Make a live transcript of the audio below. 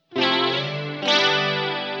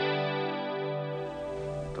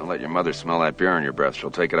Don't let your mother smell that beer on your breath. She'll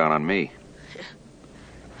take it out on me.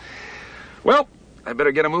 Well, I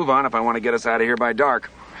better get a move on if I want to get us out of here by dark.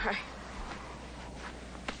 All right.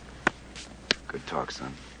 Good talk,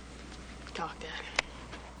 son. Talk, Dad.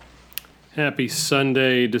 Happy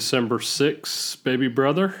Sunday, December 6th, baby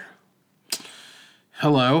brother.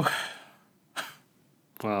 Hello.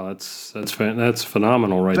 Wow, that's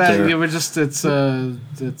phenomenal right there. It was just it's our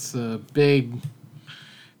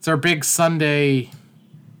big Sunday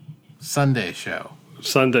show.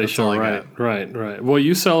 Sunday That's show, right. Well,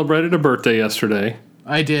 you celebrated a birthday yesterday.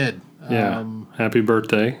 I did. Yeah. Happy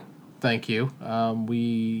birthday. Thank you.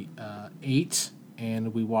 We ate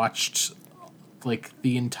and we watched like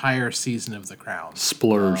the entire season of The Crown.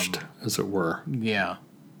 Splurged, as it were. Yeah.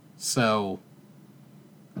 So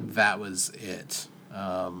that was it.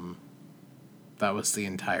 That was the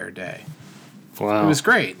entire day. Wow. It was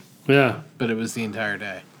great. Yeah. But it was the entire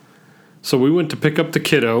day. So we went to pick up the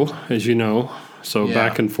kiddo, as you know. So Yeah.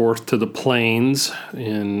 back and forth to the Plains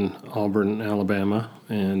in Auburn, Alabama.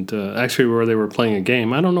 And actually where they were playing a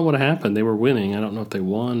game. I don't know what happened. They were winning. I don't know if they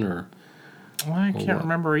won or... Well, I can't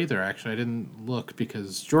remember either, actually. I didn't look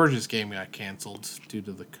because Georgia's game got canceled due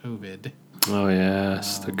to the COVID. Oh,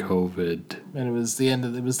 yes, the COVID. And it was the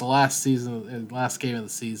last game of the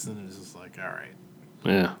season. It was just like, all right.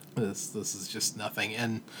 Yeah. This is just nothing.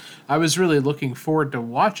 And I was really looking forward to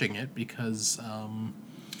watching it because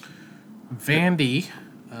Vandy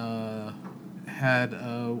had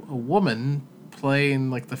a woman play in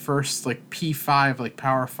like the first like P5, like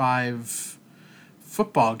Power 5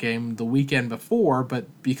 football game the weekend before, but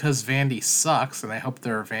because Vandy sucks, and I hope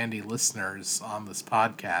there are Vandy listeners on this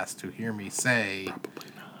podcast who hear me say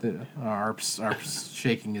that Arp's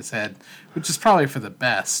shaking his head, which is probably for the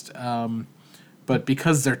best. But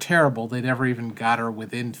because they're terrible, they never even got her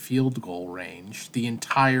within field goal range. The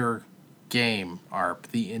entire game, Arp.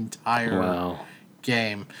 The entire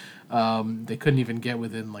game. They couldn't even get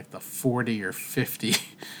within like the 40 or 50.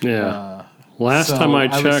 Yeah. Last time I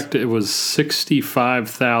checked, it was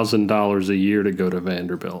 $65,000 a year to go to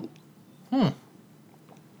Vanderbilt. It's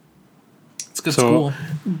a good school.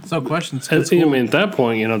 It's no question. It's a good school. I mean, at that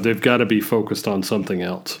point, they've got to be focused on something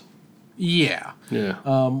else. Yeah. Yeah.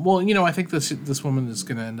 Well, I think this woman is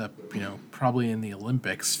going to end up, probably in the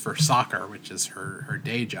Olympics for soccer, which is her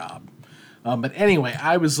day job. But anyway,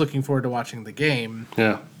 I was looking forward to watching the game.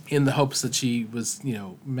 Yeah. In the hopes that she was,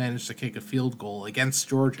 managed to kick a field goal against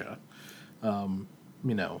Georgia. I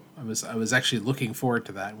was actually looking forward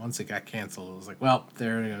to that. Once it got canceled, I was like, well,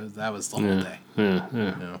 there it goes. That was the whole day.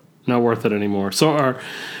 Yeah. Not worth it anymore. So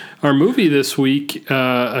our movie this week,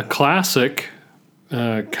 a classic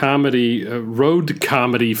comedy, road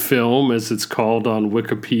comedy film, as it's called on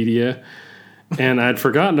Wikipedia. And I'd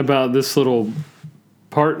forgotten about this little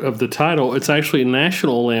part of the title. It's actually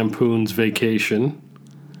National Lampoon's Vacation.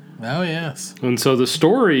 Oh, yes. And so the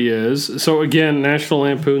story is, again, National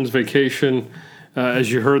Lampoon's Vacation,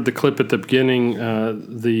 as you heard the clip at the beginning,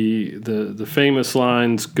 the famous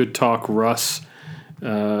lines, "Good talk, Russ,"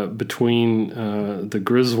 between the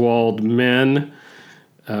Griswold men.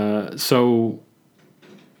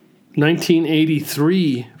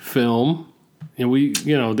 1983 film, and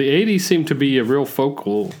the 80s seem to be a real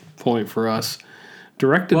focal point for us.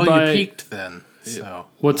 Directed by... Well, you peaked then. So.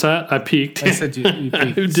 What's that? I peaked. I said you peaked. I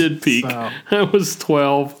did peak. So. I was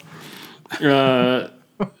 12. And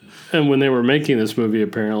when they were making this movie,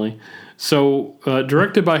 apparently. So,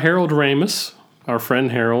 directed by Harold Ramis. Our friend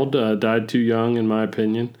Harold died too young, in my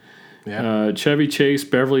opinion. Yeah. Chevy Chase,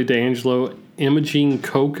 Beverly D'Angelo, Imogene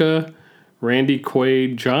Coca, Randy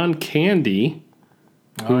Quaid, John Candy,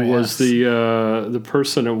 who was the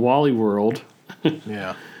person at Wally World.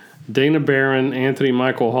 Yeah. Dana Barron, Anthony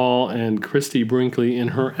Michael Hall, and Christy Brinkley in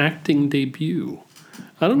her acting debut.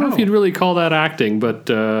 I don't know if you'd really call that acting, but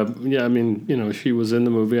she was in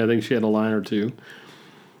the movie. I think she had a line or two.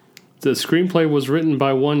 The screenplay was written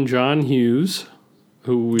by one John Hughes,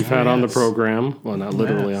 who we've had on the program. Well, not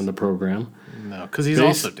literally on the program. No, because he's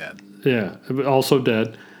also dead. Yeah, also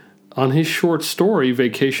dead. On his short story,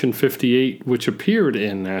 Vacation 58, which appeared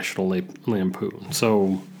in National Lampoon.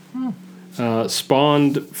 So...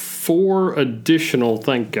 spawned 4 additional,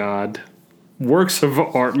 thank God, works of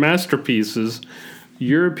art, masterpieces.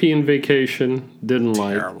 European Vacation, didn't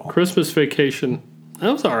like. Christmas Vacation,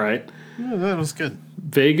 that was all right. Yeah, that was good.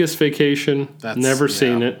 Vegas Vacation, never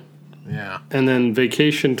seen it. Yeah. And then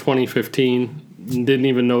Vacation 2015, didn't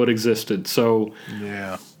even know it existed. So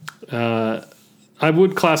yeah, I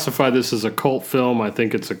would classify this as a cult film. I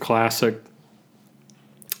think it's a classic.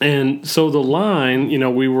 And so the line,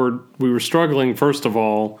 we were struggling, first of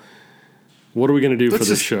all, What are we going to do for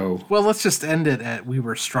this show? Well, let's just end it at we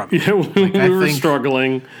were struggling. Yeah, we were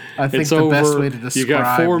struggling. I think it's the over. best way to describe you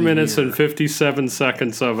got 4 minutes year. and 57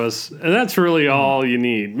 seconds of us, and that's really all you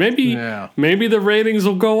need. Maybe the ratings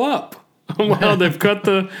will go up. Well, they've cut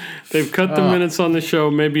the minutes on the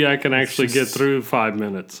show. Maybe I can actually get through 5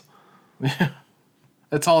 minutes. Yeah,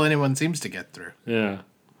 that's all anyone seems to get through. Yeah.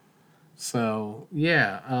 So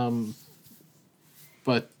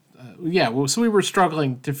so we were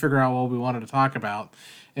struggling to figure out what we wanted to talk about,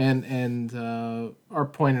 and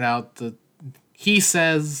Art pointed out that he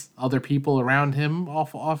says other people around him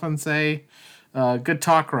often say, "Good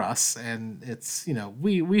talk, Russ," and it's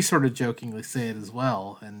we sort of jokingly say it as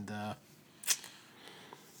well, and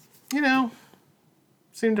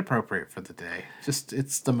seemed appropriate for the day. Just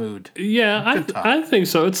it's the mood. Yeah, I think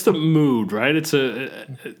so. It's the mood, right? It's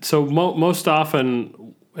most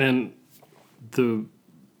often, and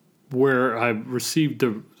where I received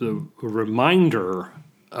the reminder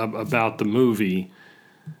about the movie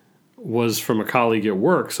was from a colleague at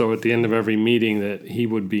work. So at the end of every meeting that he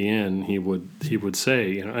would be in, he would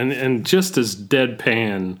say, and just as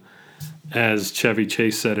deadpan as Chevy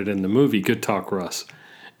Chase said it in the movie, "Good talk, Russ,"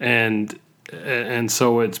 and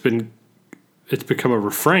so it's become a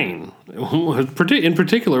refrain. In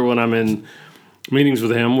particular, when I'm in meetings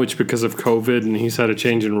with him, which because of COVID and he's had a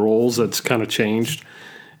change in roles, that's kind of changed.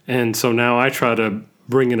 And so now I try to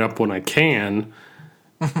bring it up when I can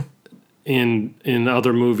in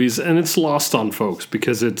other movies, and it's lost on folks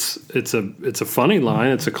because it's a funny line,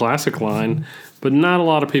 it's a classic line, but not a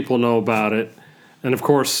lot of people know about it. And of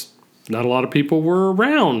course, not a lot of people were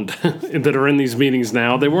around that are in these meetings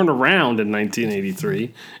now. They weren't around in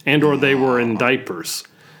 1983, or they were in diapers,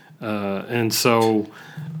 and so.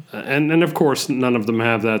 And of course, none of them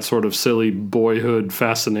have that sort of silly boyhood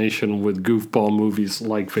fascination with goofball movies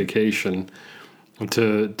like Vacation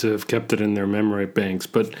to have kept it in their memory banks.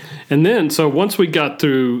 So once we got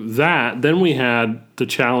through that, then we had the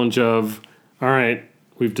challenge of, all right,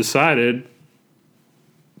 we've decided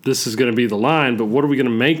this is going to be the line, but what are we going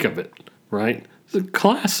to make of it, right? It's a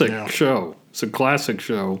classic show. It's a classic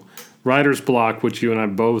show. Writer's block, which you and I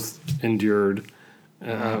both endured.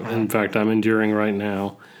 In fact, I'm enduring right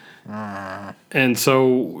now. And so,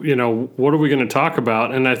 what are we going to talk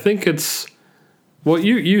about? And I think it's, well,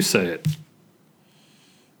 you say it.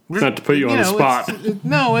 Not to put you on the spot.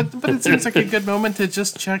 But it seems like a good moment to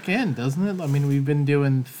just check in, doesn't it? I mean, we've been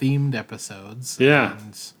doing themed episodes. Yeah.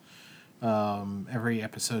 And every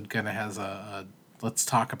episode kind of has a let's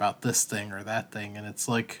talk about this thing or that thing. And it's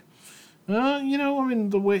like,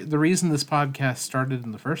 the reason this podcast started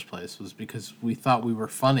in the first place was because we thought we were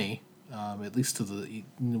funny. At least to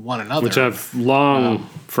one another. Which I've long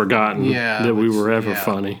forgotten that we were ever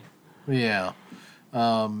funny. Yeah.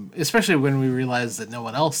 Especially when we realize that no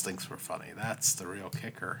one else thinks we're funny. That's the real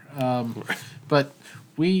kicker. But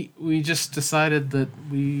we just decided that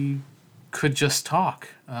we could just talk.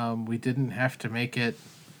 We didn't have to make it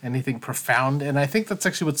anything profound. And I think that's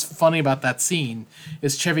actually what's funny about that scene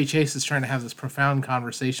is Chevy Chase is trying to have this profound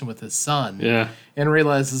conversation with his son. Yeah. And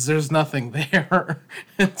realizes there's nothing there.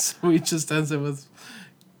 And so he just ends it with,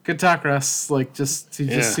 "Good talk, Russ." He just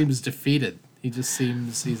seems defeated. He just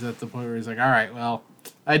seems he's at the point where he's like, all right, well,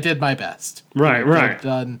 I did my best. Right. I've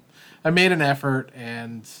done. I made an effort,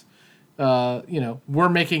 and we're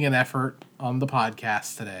making an effort on the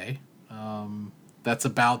podcast today. That's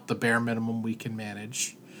about the bare minimum we can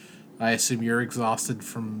manage. I assume you're exhausted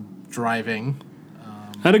from driving.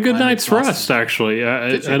 Had a good night's rest, actually.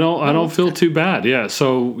 I don't feel too bad. Yeah.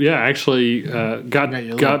 So actually, got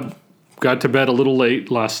to bed a little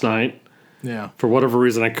late last night. Yeah. For whatever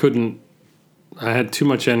reason, I had too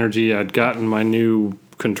much energy. I'd gotten my new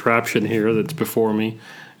contraption here that's before me,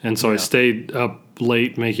 and so I stayed up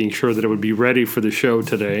late making sure that it would be ready for the show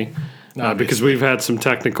today. Because we've had some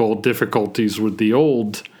technical difficulties with the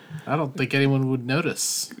old. I don't think anyone would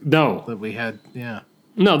notice. No. That we had,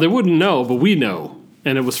 No, they wouldn't know, but we know.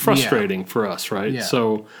 And it was frustrating for us, right? Yeah.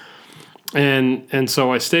 So, and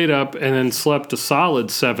so I stayed up and then slept a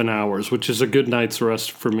solid 7 hours, which is a good night's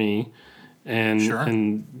rest for me.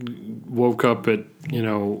 And woke up at,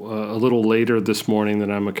 a little later this morning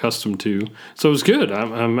than I'm accustomed to. So it was good.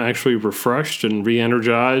 I'm actually refreshed and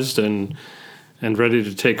re-energized and ready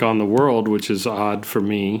to take on the world, which is odd for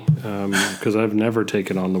me because I've never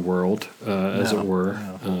taken on the world, as it were.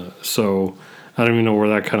 No. So I don't even know where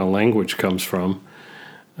that kind of language comes from.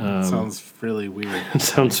 It sounds really weird. It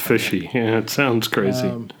sounds fishy. Yeah, it sounds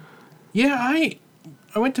crazy.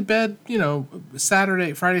 I went to bed,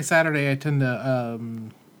 Friday, Saturday. I tend to,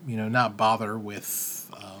 not bother with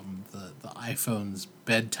the iPhone's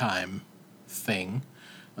bedtime thing.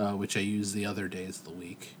 which I use the other days of the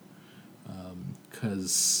week.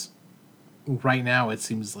 Because right now it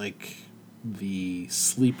seems like the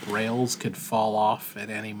sleep rails could fall off at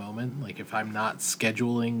any moment. Like if I'm not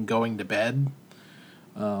scheduling going to bed,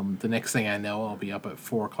 the next thing I know, I'll be up at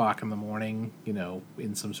 4 o'clock in the morning,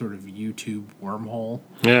 in some sort of YouTube wormhole.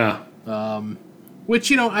 Yeah.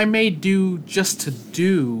 Which, I may do just to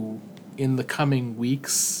do in the coming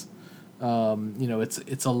weeks.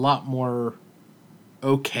 It's a lot more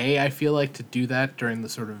okay, I feel like, to do that during the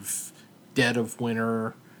sort of dead of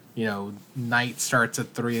winter. Night starts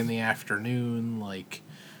at 3 in the afternoon. Like,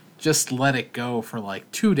 just let it go for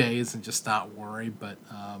like 2 days and just not worry. But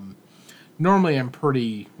normally I'm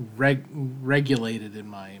pretty regulated in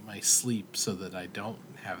my sleep so that I don't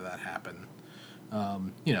have that happen.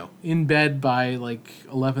 In bed by like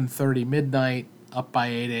 11:30 midnight, up by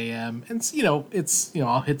 8 a.m. And,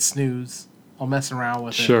 I'll hit snooze. I'll mess around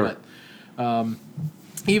with Sure. it. But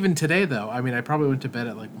even today, though, I probably went to bed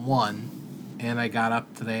at like 1, and I got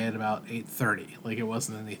up today at about 8:30. Like, it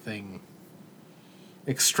wasn't anything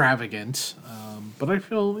extravagant. But I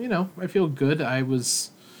feel good. I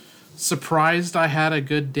was surprised I had a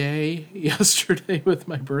good day yesterday with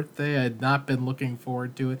my birthday. I had not been looking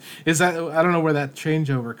forward to it. I don't know where that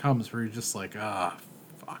changeover comes, where you're just like,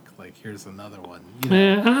 fuck, like here's another one.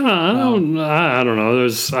 Yeah, I don't know.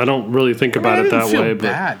 I don't really think about it that way.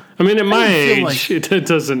 Bad. But at my age, like, it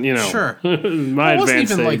doesn't. Sure. My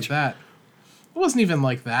advanced age. Like that. It wasn't even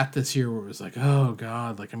like that this year, where it was like, oh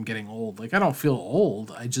god, like I'm getting old. Like I don't feel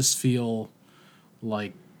old. I just feel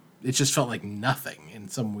like it just felt like nothing in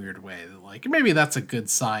some weird way. Like maybe that's a good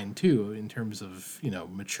sign too, in terms of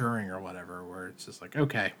maturing or whatever. Where it's just like,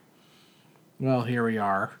 okay, well here we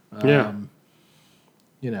are. Yeah.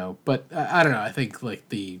 But I don't know. I think like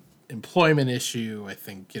the employment issue. I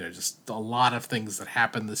think just a lot of things that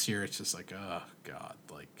happened this year. It's just like, oh god,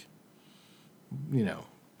 like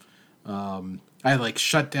I like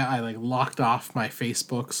shut down. I like locked off my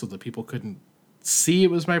Facebook so that people couldn't see it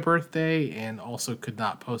was my birthday, and also could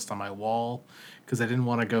not post on my wall because I didn't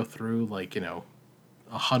want to go through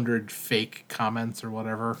 100 fake comments or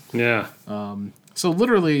whatever. Yeah. So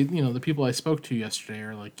literally, the people I spoke to yesterday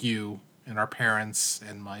are like you and our parents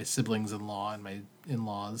and my siblings-in-law and my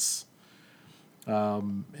in-laws,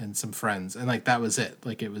 and some friends, and like that was it.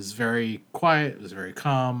 Like it was very quiet. It was very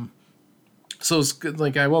calm. So it was good.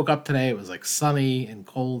 Like I woke up today, it was like sunny and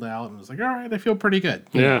cold out, and I was like, all right, I feel pretty good.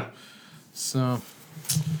 Yeah. So,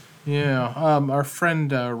 yeah, our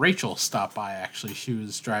friend Rachel stopped by. Actually, she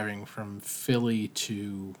was driving from Philly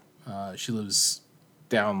to. She lives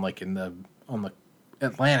down like on the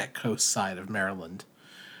Atlantic coast side of Maryland,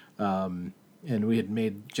 and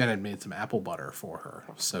Jen had made some apple butter for her.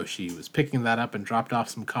 So she was picking that up and dropped off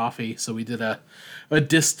some coffee. So we did a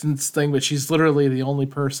distance thing, but she's literally the only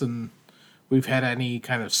person we've had any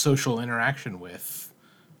kind of social interaction with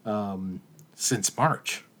since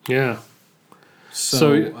March. Yeah.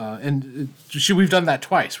 So we've done that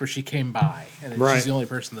twice, where she came by, and Right. she's the only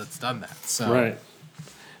person that's done that. So Right.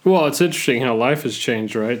 Well, it's interesting how life has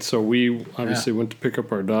changed, right? So we obviously went to pick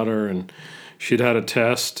up our daughter, and she'd had a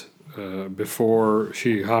test before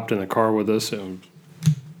she hopped in the car with us. It was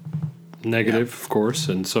negative, of course,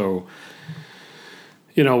 and so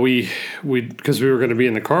we because we were going to be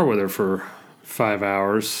in the car with her for 5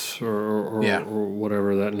 hours or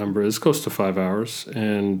whatever that number is, close to 5 hours,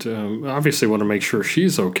 and obviously want to make sure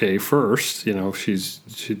she's okay first. She's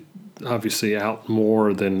obviously out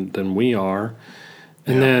more than we are,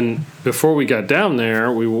 and then before we got down there,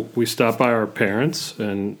 we stopped by our parents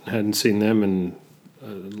and hadn't seen them in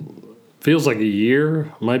feels like a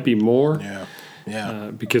year, might be more.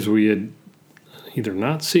 Because we had either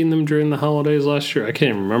not seen them during the holidays last year. I can't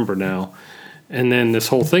even remember now. And then this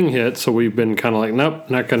whole thing hit, so we've been kind of like, nope,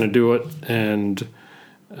 not going to do it. And,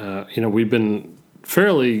 we've been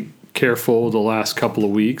fairly careful the last couple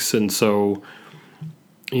of weeks. And so,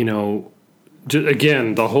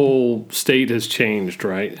 again, the whole state has changed,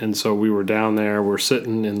 right? And so we were down there, we're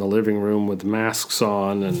sitting in the living room with masks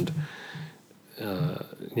on, and,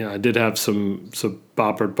 I did have some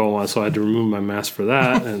Boppert Boa, so I had to remove my mask for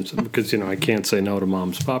that, and because I can't say no to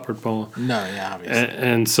Mom's Boppert Boa. No, yeah, obviously.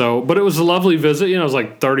 And so, but it was a lovely visit. It was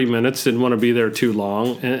like 30 minutes. Didn't want to be there too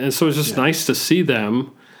long, and so it was just nice to see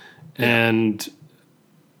them, and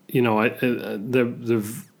they're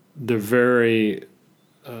very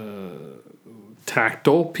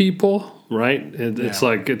tactile people, right? It's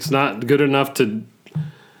like it's not good enough to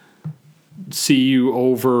see you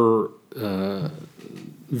over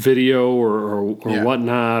video or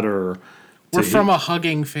whatnot, or we're from a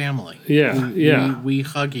hugging family. We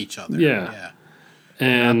hug each other.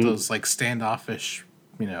 And not those like standoffish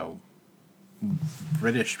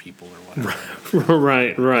British people or whatever.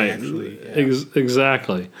 Right. Actually, yeah.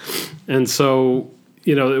 Exactly. And so,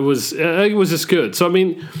 it was just good. So, I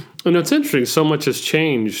mean, it's interesting. So much has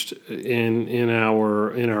changed in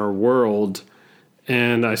our world,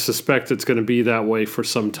 and I suspect it's going to be that way for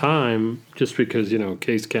some time, just because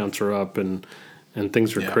case counts are up and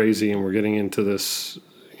things are crazy, and we're getting into this,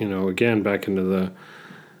 again back into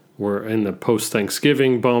we're in the post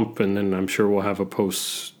Thanksgiving bump, and then I'm sure we'll have a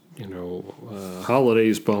post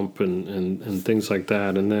holidays bump and things like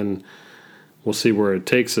that, and then we'll see where it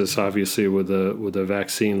takes us. Obviously, with the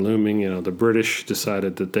vaccine looming, the British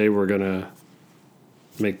decided that they were going to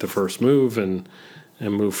make the first move and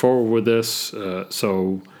move forward with this.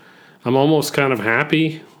 So I'm almost kind of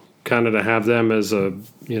happy, kind of to have them as a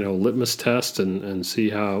litmus test and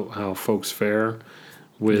see how folks fare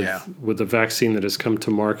with the vaccine that has come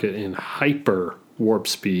to market in hyper warp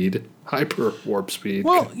speed.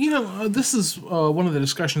 Well, this is one of the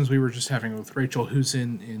discussions we were just having with Rachel, who's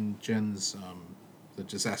in Jen's the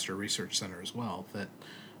Disaster Research Center as well. That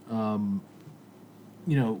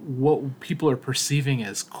what people are perceiving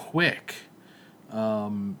as quick,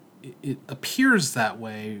 it appears that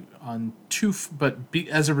way on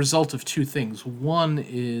as a result of two things. One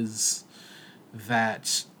is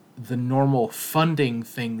that the normal funding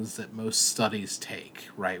things that most studies take,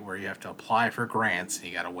 right, where you have to apply for grants and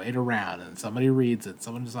you got to wait around and somebody reads it,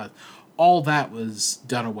 someone decides, all that was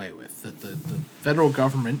done away with. That the federal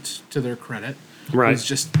government, to their credit, was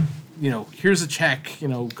just, here's a check,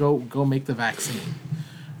 go make the vaccine.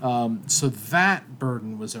 So that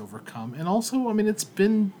burden was overcome. And also, I mean, it's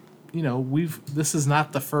been, this is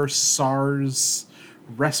not the first SARS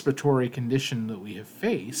respiratory condition that we have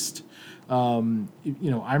faced.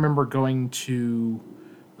 I remember going to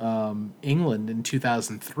England in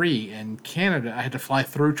 2003 and Canada. I had to fly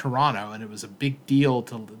through Toronto, and it was a big deal.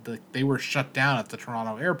 They were shut down at the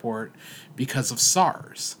Toronto airport because of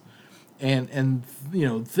SARS, and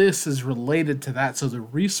this is related to that. So the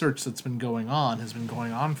research that's been going on has been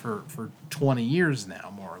going on for 20 years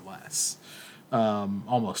now, more or less,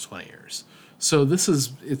 almost 20 years. So this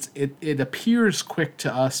is it appears quick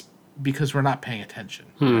to us because we're not paying attention.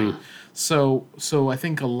 Right? So I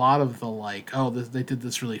think a lot of the they did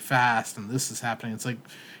this really fast and this is happening. It's like,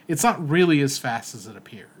 it's not really as fast as it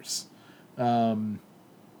appears.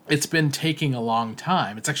 It's been taking a long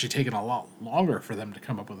time. It's actually taken a lot longer for them to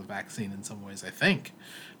come up with a vaccine in some ways, I think.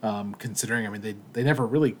 Considering, I mean, they never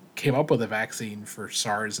really came up with a vaccine for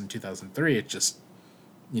SARS in 2003. It just,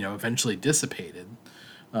 eventually dissipated.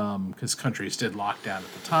 Because countries did lock down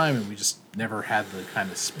at the time, and we just never had the kind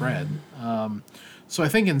of spread. So I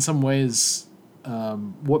think in some ways,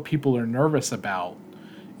 what people are nervous about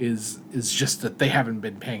is just that they haven't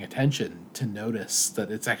been paying attention to notice that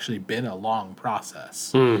it's actually been a long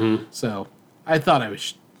process. Mm-hmm. So I thought I would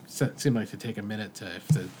seem like to take a minute to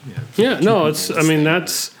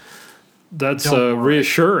that's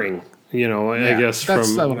reassuring. I guess from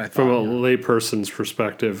a layperson's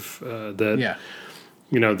perspective that.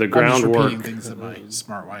 The groundwork. I'm just repeating things that my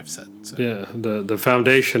smart wife said. So. Yeah, the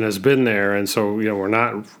foundation has been there, and so we're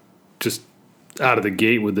not just out of the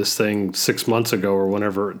gate with this thing 6 months ago or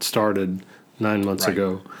whenever it started, 9 months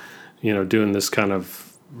ago. Doing this kind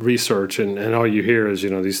of research, and all you hear is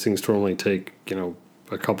these things normally take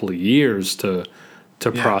a couple of years to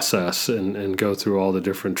process and go through all the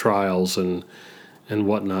different trials and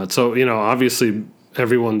whatnot. So obviously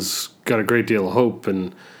everyone's got a great deal of hope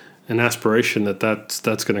and an aspiration that's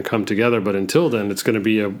going to come together, but until then, it's going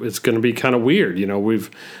to be kind of weird.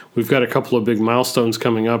 We've got a couple of big milestones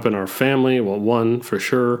coming up in our family. Well, one for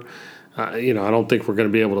sure. I don't think we're going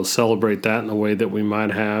to be able to celebrate that in the way that we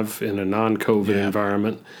might have in a non-COVID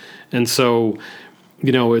environment, and so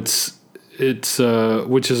it's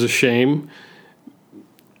which is a shame.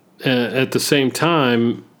 At the same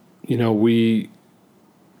time, we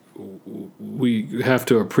have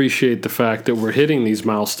to appreciate the fact that we're hitting these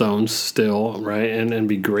milestones still, right? And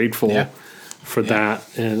be grateful for that.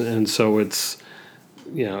 And so it's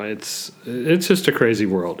just a crazy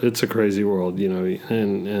world. It's a crazy world,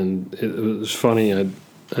 and it was funny.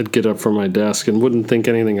 I'd get up from my desk and wouldn't think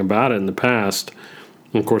anything about it in the past.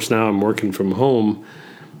 Of course, now I'm working from home,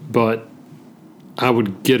 but I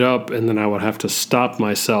would get up and then I would have to stop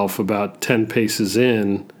myself about 10 paces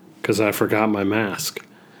in because I forgot my mask.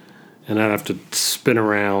 And I'd have to spin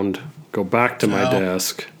around, go back to my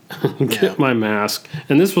desk, get my mask.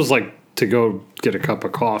 And this was like to go get a cup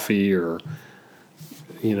of coffee or,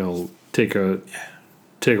 take a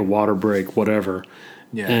water break, whatever.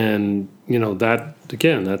 Yeah. And, that,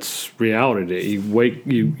 again, that's reality.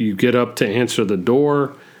 You get up to answer the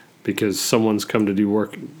door. because someone's come to do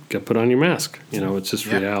work. Get put on your mask. It's just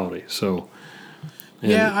Yeah. reality. So.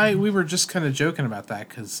 We were just kind of joking about that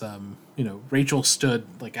because Rachel stood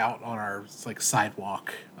like out on our like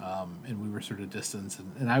sidewalk, and we were sort of distanced,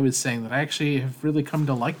 and I was saying that I actually have really come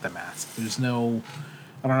to like the mask.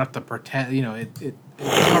 I don't have to pretend. It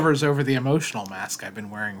covers over the emotional mask I've been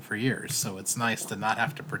wearing for years, so it's nice to not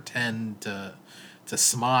have to pretend to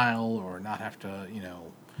smile or not have to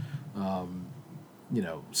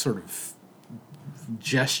sort of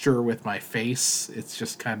gesture with my face. It's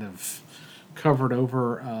just kind of covered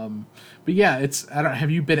over. But yeah,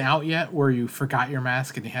 have you been out yet where you forgot your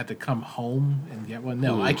mask and you had to come home and get one?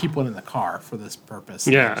 No, I keep one in the car for this purpose.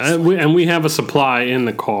 Yeah, and we have a supply in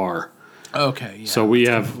the car. Okay, yeah. So we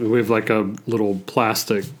have like a little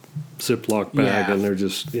plastic Ziploc bag, Yeah. and they're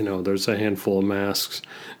just there's a handful of masks.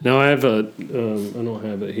 Now I have I don't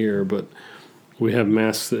have it here, but we have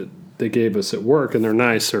masks that they gave us at work, and they're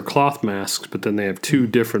nice. They're cloth masks, but then they have 2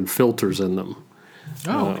 different filters in them.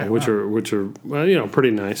 Okay, which are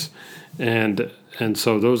pretty nice, and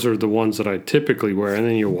so those are the ones that I typically wear, and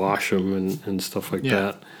then you wash them and stuff like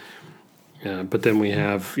that. Yeah, but then we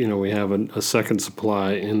have a second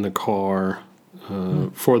supply in the car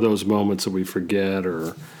for those moments that we forget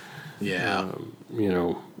or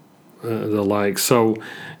the like. So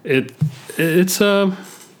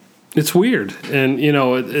it's weird,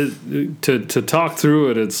 and to talk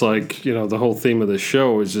through it, it's like the whole theme of the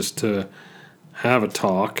show is just to have a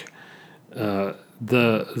talk.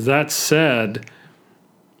 That said,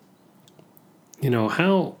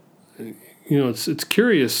 how it's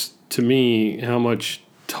curious to me how much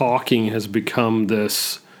talking has become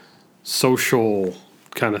this social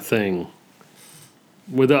kind of thing.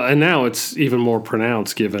 And now it's even more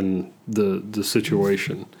pronounced given the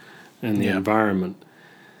situation and the environment.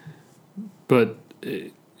 But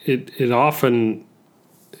it often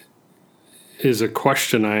is a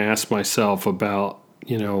question I ask myself about,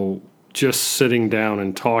 just sitting down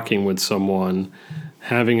and talking with someone,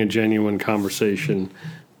 having a genuine conversation,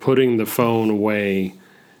 putting the phone away,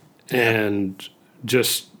 and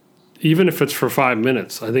just, even if it's for 5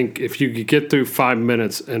 minutes, I think if you could get through 5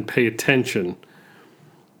 minutes and pay attention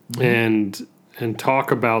and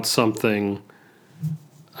talk about something,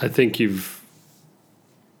 I think you've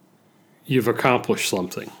accomplished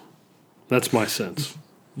something. That's my sense.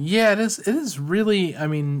 Yeah, it is. It is really. I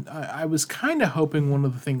mean, I was kind of hoping one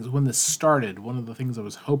of the things when this started, one of the things I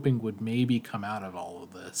was hoping would maybe come out of all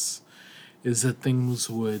of this, is that things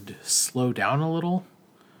would slow down a little.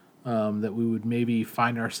 That we would maybe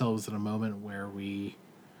find ourselves in a moment where we,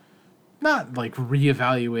 not like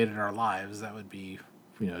reevaluated our lives. That would be,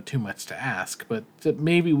 too much to ask. But that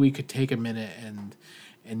maybe we could take a minute and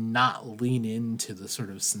not lean into the sort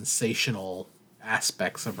of sensational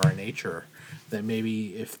aspects of our nature. That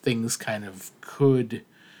maybe if things kind of could,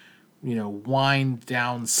 wind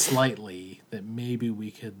down slightly, that maybe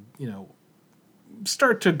we could,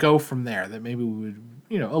 start to go from there. That maybe we would,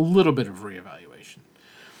 a little bit of reevaluation.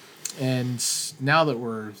 And now that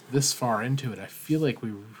we're this far into it, I feel like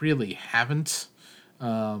we really haven't.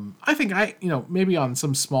 I think maybe on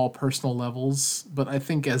some small personal levels, but I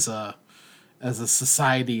think as a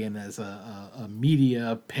society and as a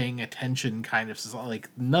media paying attention kind of society, like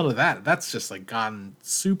none of that's just like gone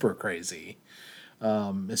super crazy.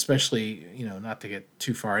 Especially, not to get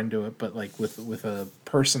too far into it, but like with a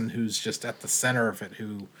person who's just at the center of it,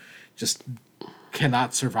 who just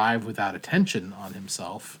cannot survive without attention on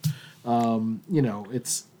himself.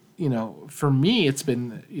 It's, for me, it's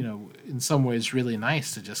been, in some ways really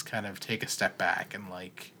nice to just kind of take a step back and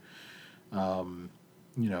like,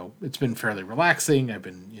 it's been fairly relaxing. I've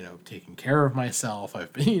been, taking care of myself.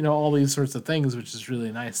 I've been, all these sorts of things, which is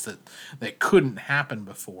really nice that couldn't happen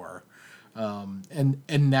before. And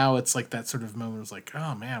now it's like that sort of moment was like,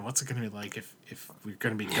 oh man, what's it going to be like if we're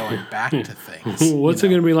going to be going back to things? What's it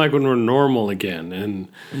going to be like when we're normal again? And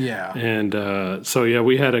so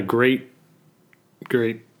we had a great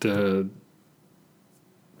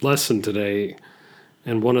lesson today,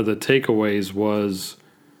 and one of the takeaways was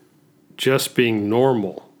just being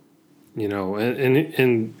normal, and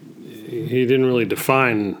he didn't really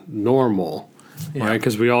define normal, right?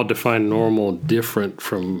 Because we all define normal different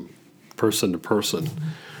from person to person.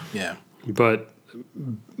 Yeah. But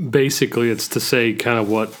basically it's to say kind of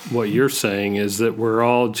what you're saying is that we're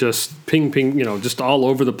all just ping, just all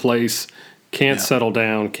over the place, can't settle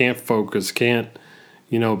down, can't focus, can't,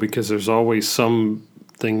 because there's always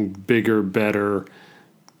something bigger, better,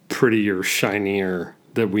 prettier, shinier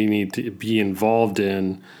that we need to be involved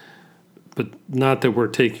in, but not that we're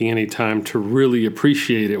taking any time to really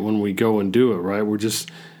appreciate it when we go and do it, right? We're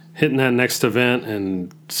just hitting that next event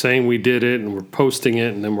and saying we did it, and we're posting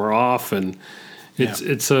it, and then we're off, and it's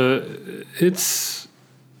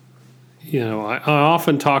you know, I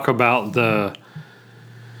often talk about the,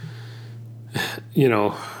 you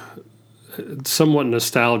know, somewhat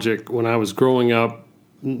nostalgic when I was growing up,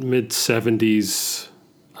 mid 70s.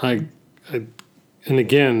 And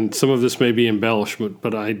again, some of this may be embellishment,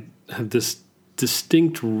 but I have this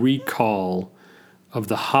distinct recall of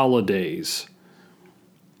the holidays,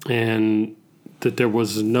 and that there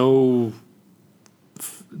was no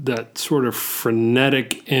that sort of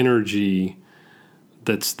frenetic energy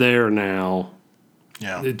that's there now.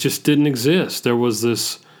 Yeah. It just didn't exist. There was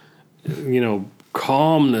this, you know,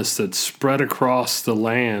 calmness that spread across the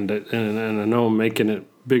land, and I know I'm making it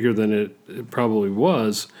bigger than it probably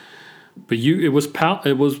was, but it was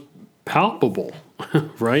palpable,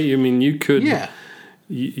 right? I mean, you could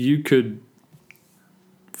you could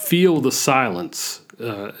feel the silence,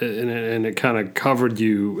 and it kind of covered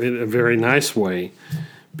you in a very nice way,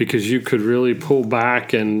 because you could really pull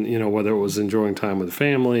back, and, you know, whether it was enjoying time with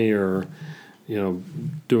family or, you know,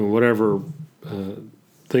 doing whatever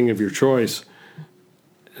thing of your choice,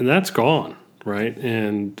 and that's gone, right?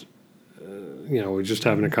 And you know, we're just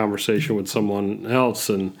having a conversation with someone else,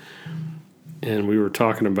 and we were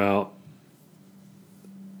talking about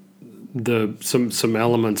some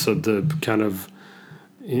elements of the kind of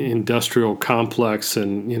industrial complex,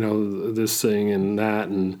 and, you know, this thing and that,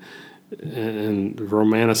 and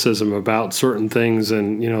romanticism about certain things,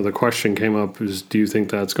 and, you know, the question came up is, do you think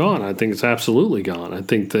that's gone? I think it's absolutely gone. I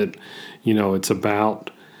think that, you know, it's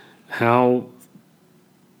about how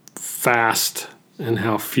fast and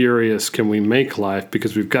how furious can we make life,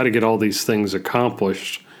 because we've got to get all these things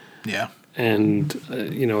accomplished. Yeah. And,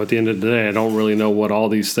 you know, at the end of the day, I don't really know what all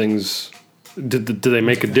these things, do they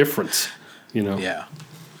make a difference, you know? Yeah.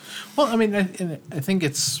 Well, I mean, I think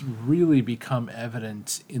it's really become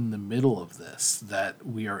evident in the middle of this that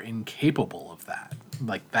we are incapable of that,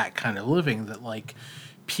 like that kind of living, that like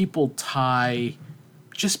people tie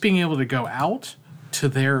just being able to go out to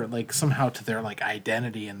their, like, somehow to their, like,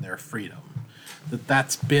 identity and their freedom.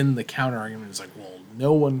 That's been the counter argument. It's like, well,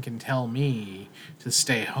 no one can tell me to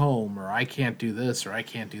stay home, or I can't do this, or I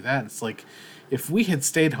can't do that. It's like, if we had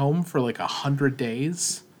stayed home for like 100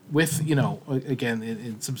 days with, you know, again,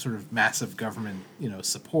 in some sort of massive government, you know,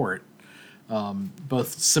 support,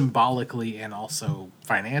 both symbolically and also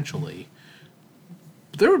financially,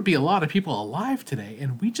 there would be a lot of people alive today,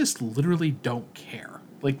 and we just literally don't care.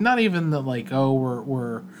 Like, not even that, like, oh,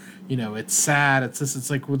 we're you know, it's sad, it's this, it's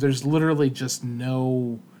like, well, there's literally just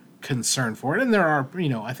no concern for it. And there are, you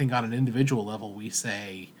know, I think on an individual level, we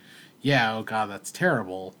say, yeah, oh God, that's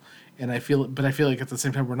terrible. And I feel like at the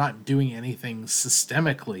same time, we're not doing anything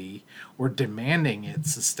systemically or demanding it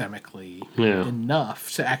systemically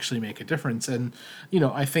enough to actually make a difference. And, you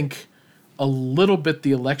know, I think a little bit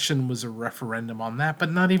the election was a referendum on that,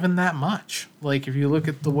 but not even that much. Like, if you look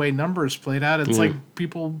at the way numbers played out, it's like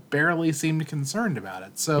people barely seemed concerned about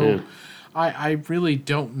it. So I really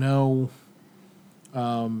don't know.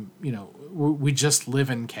 You know, we just live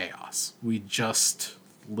in chaos. We just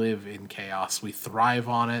live in chaos. We thrive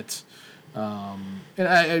on it. And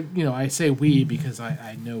I say we because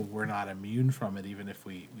I know we're not immune from it, even if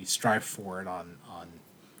we strive for it on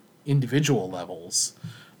individual levels.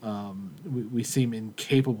 We seem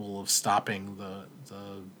incapable of stopping the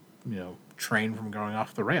you know, train from going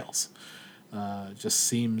off the rails. It just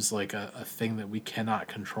seems like a thing that we cannot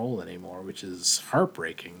control anymore, which is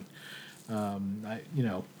heartbreaking.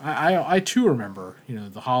 I too remember, you know,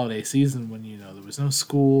 the holiday season when, you know, there was no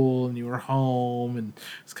school and you were home and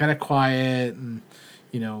it's kind of quiet, and,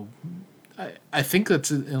 you know, I think that's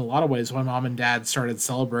in a lot of ways why Mom and Dad started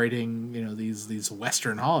celebrating, you know, these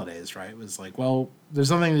Western holidays, right? It was like, well, there's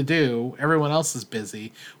nothing to do. Everyone else is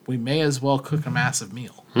busy. We may as well cook a massive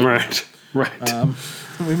meal. Right.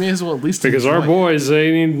 We may as well at least because our boys,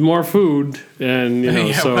 they need more food, and, you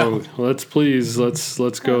know, let's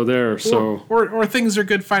go there. So or things are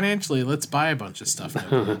good financially. Let's buy a bunch of stuff.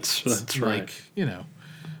 that's right. Like, you know,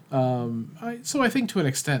 so I think to an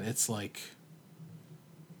extent it's like,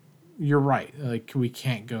 you're right. Like, we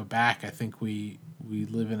can't go back. I think we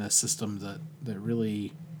live in a system that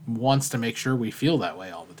really wants to make sure we feel that way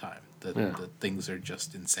all the time. That things are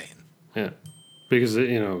just insane. Yeah, because,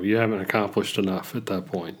 you know, you haven't accomplished enough at that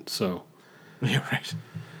point. So yeah, right.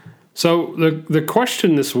 So the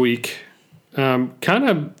question this week kind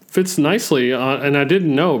of fits nicely, and I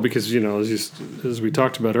didn't know, because, you know, as we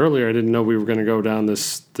talked about earlier, I didn't know we were going to go down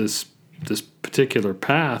this particular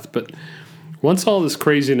path, but once all this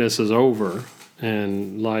craziness is over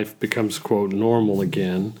and life becomes, quote, normal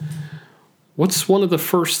again, what's one of the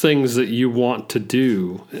first things that you want to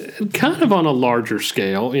do, kind of on a larger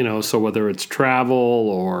scale, so whether it's travel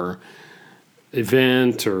or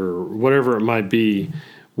event or whatever it might be,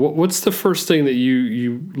 what's the first thing that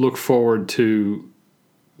you look forward to?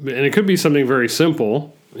 And it could be something very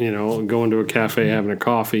simple, going to a cafe, having a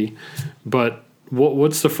coffee, but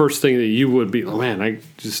what's the first thing that you would be, oh man, I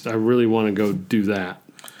really want to go do that?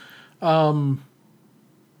 I'm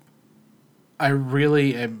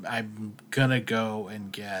gonna go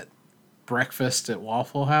and get breakfast at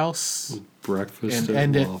Waffle House. Breakfast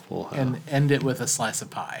and at Waffle House. And end it with a slice of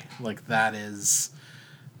pie. Like that is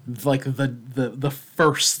like the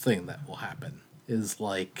first thing that will happen is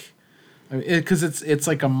like, because it's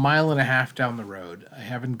like a mile and a half down the road. I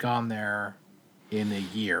haven't gone there in a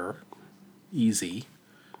year, easy.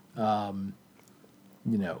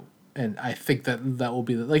 And I think that will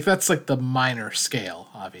be that's like the minor scale.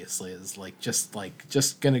 Obviously, is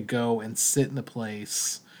just gonna go and sit in the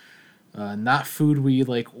place. Not food we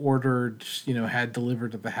ordered, had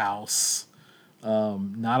delivered to the house.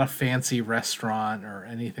 Not a fancy restaurant or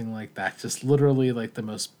anything like that. Just literally the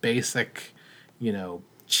most basic,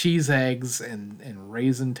 cheese, eggs, and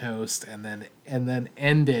raisin toast, and then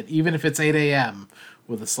end it, even if it's 8 a.m.,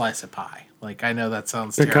 with a slice of pie. I know that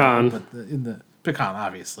sounds pecan, terrible, but in the pecan,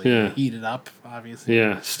 obviously, heat it up, obviously.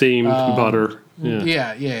 Yeah, steamed butter.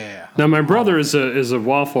 Yeah. Now my brother is a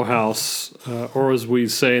Waffle House, or as we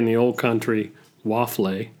say in the old country,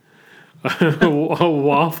 waffle. A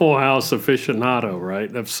Waffle House aficionado,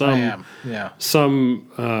 right? Of some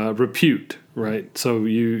repute, right? So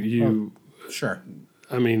you sure.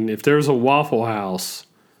 I mean, if there's a Waffle House,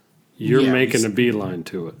 you're making a beeline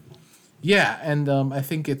to it. Yeah, and I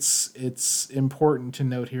think it's important to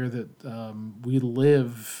note here that we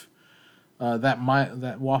live that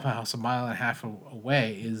Waffle House a mile and a half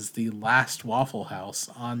away is the last Waffle House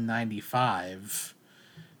on 95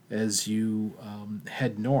 as you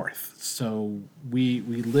head north. So we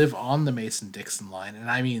live on the Mason-Dixon line,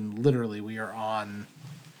 and I mean literally we are on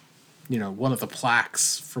one of the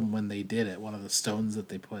plaques from when they did it. One of the stones that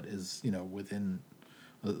they put is within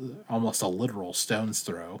almost a literal stone's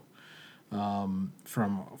throw from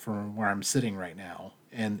where I'm sitting right now,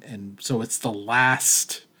 and so it's the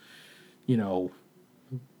last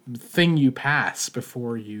thing you pass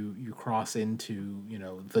before you cross into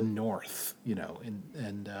the north,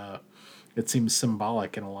 and it seems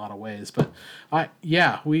symbolic in a lot of ways. But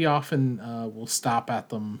we often will stop at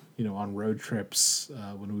them on road trips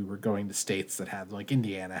when we were going to states that had,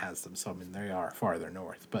 Indiana has them, so I mean they are farther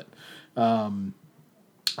north, but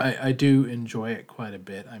I do enjoy it quite a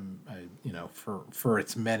bit. For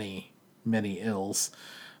its many ills.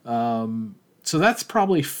 So that's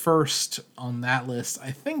probably first on that list.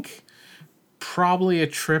 I think probably a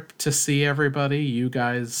trip to see everybody. You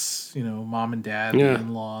guys, mom and dad, the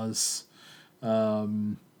in-laws,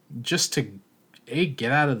 just to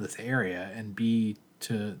get out of this area and b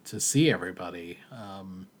to see everybody. I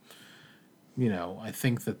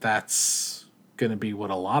think that's going to be what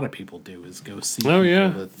a lot of people do is go see people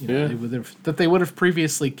that they would have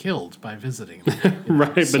previously killed by visiting them,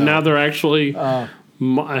 right. So, but now they're actually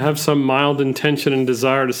have some mild intention and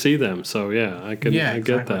desire to see them. So I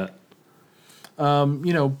get that.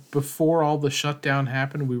 Before all the shutdown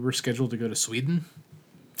happened, we were scheduled to go to Sweden,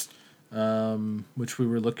 which we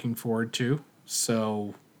were looking forward to.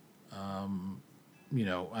 So I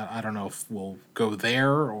don't know if we'll go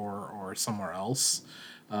there or somewhere else.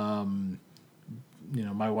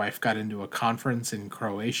 My wife got into a conference in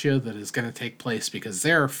Croatia that is going to take place because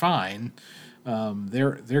they're fine.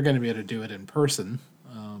 They're going to be able to do it in person,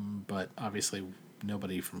 but obviously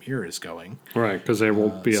nobody from here is going. Right, because they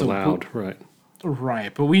won't be allowed. Right.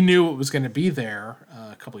 Right, but we knew it was going to be there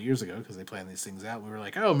a couple of years ago because they planned these things out. We were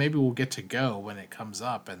like, oh, maybe we'll get to go when it comes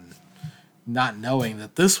up, and not knowing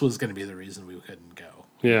that this was going to be the reason we couldn't go.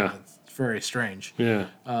 Yeah. It's very strange. Yeah.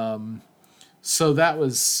 So that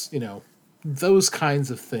was, those kinds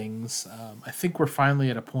of things. I think we're finally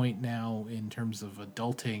at a point now in terms of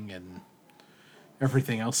adulting and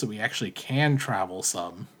everything else that we actually can travel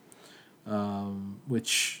some,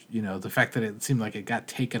 which, the fact that it seemed like it got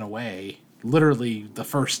taken away literally the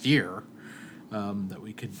first year, that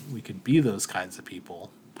we could be those kinds of people.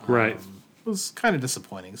 Right. Was kind of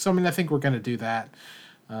disappointing. So, I mean, I think we're going to do that.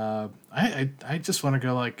 I just want to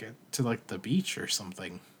go to the beach or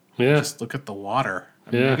something. Yeah. Just look at the water.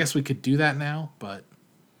 I mean, I guess we could do that now, but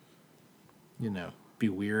be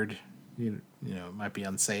weird. It might be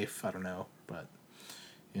unsafe. I don't know, but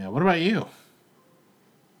what about you?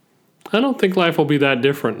 I don't think life will be that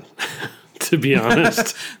different, to be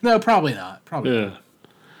honest. No, probably not. Probably. Yeah. Not.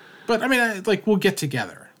 But I mean, we'll get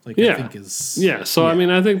together. I Yeah. think is... Yeah, so I mean,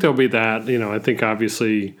 I think there'll be that. I think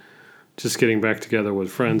obviously just getting back together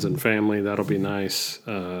with friends and family, that'll be nice.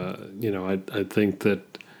 I think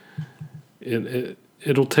that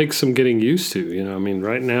it'll take some getting used to. I mean,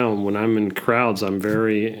 right now when I'm in crowds, I'm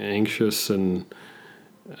very anxious and.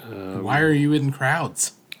 Why are you in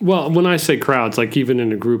crowds? Well, when I say crowds, like even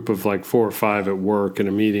in a group of like 4 or 5 at work in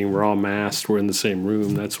a meeting, we're all masked, we're in the same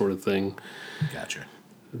room, that sort of thing. Gotcha.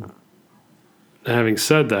 Having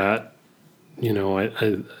said that,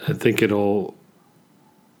 I think it'll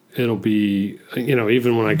be,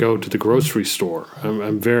 even when I go to the grocery store,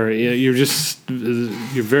 I'm very, you're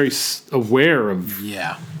very aware of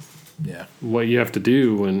Yeah. what you have to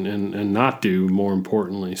do and not do, more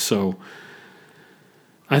importantly. So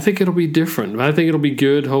I think it'll be different. I think it'll be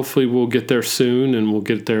good. Hopefully we'll get there soon and we'll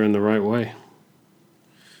get there in the right way.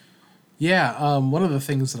 Yeah, one of the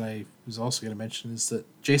things that I was also going to mention is that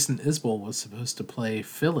Jason Isbell was supposed to play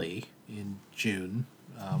Philly in June,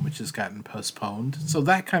 which has gotten postponed. So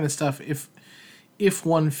that kind of stuff, if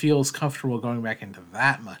one feels comfortable going back into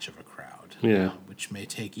that much of a crowd, which may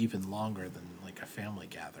take even longer than like a family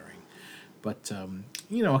gathering. But,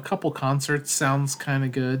 a couple concerts sounds kind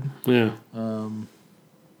of good. Yeah.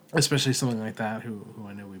 Especially something like that, who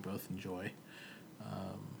I know we both enjoy.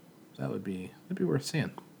 That'd be worth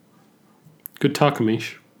seeing. Good talk,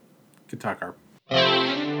 Amish. Good talk, Arp.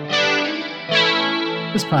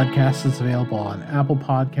 This podcast is available on Apple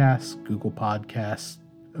Podcasts, Google Podcasts,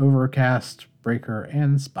 Overcast, Breaker,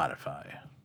 and Spotify.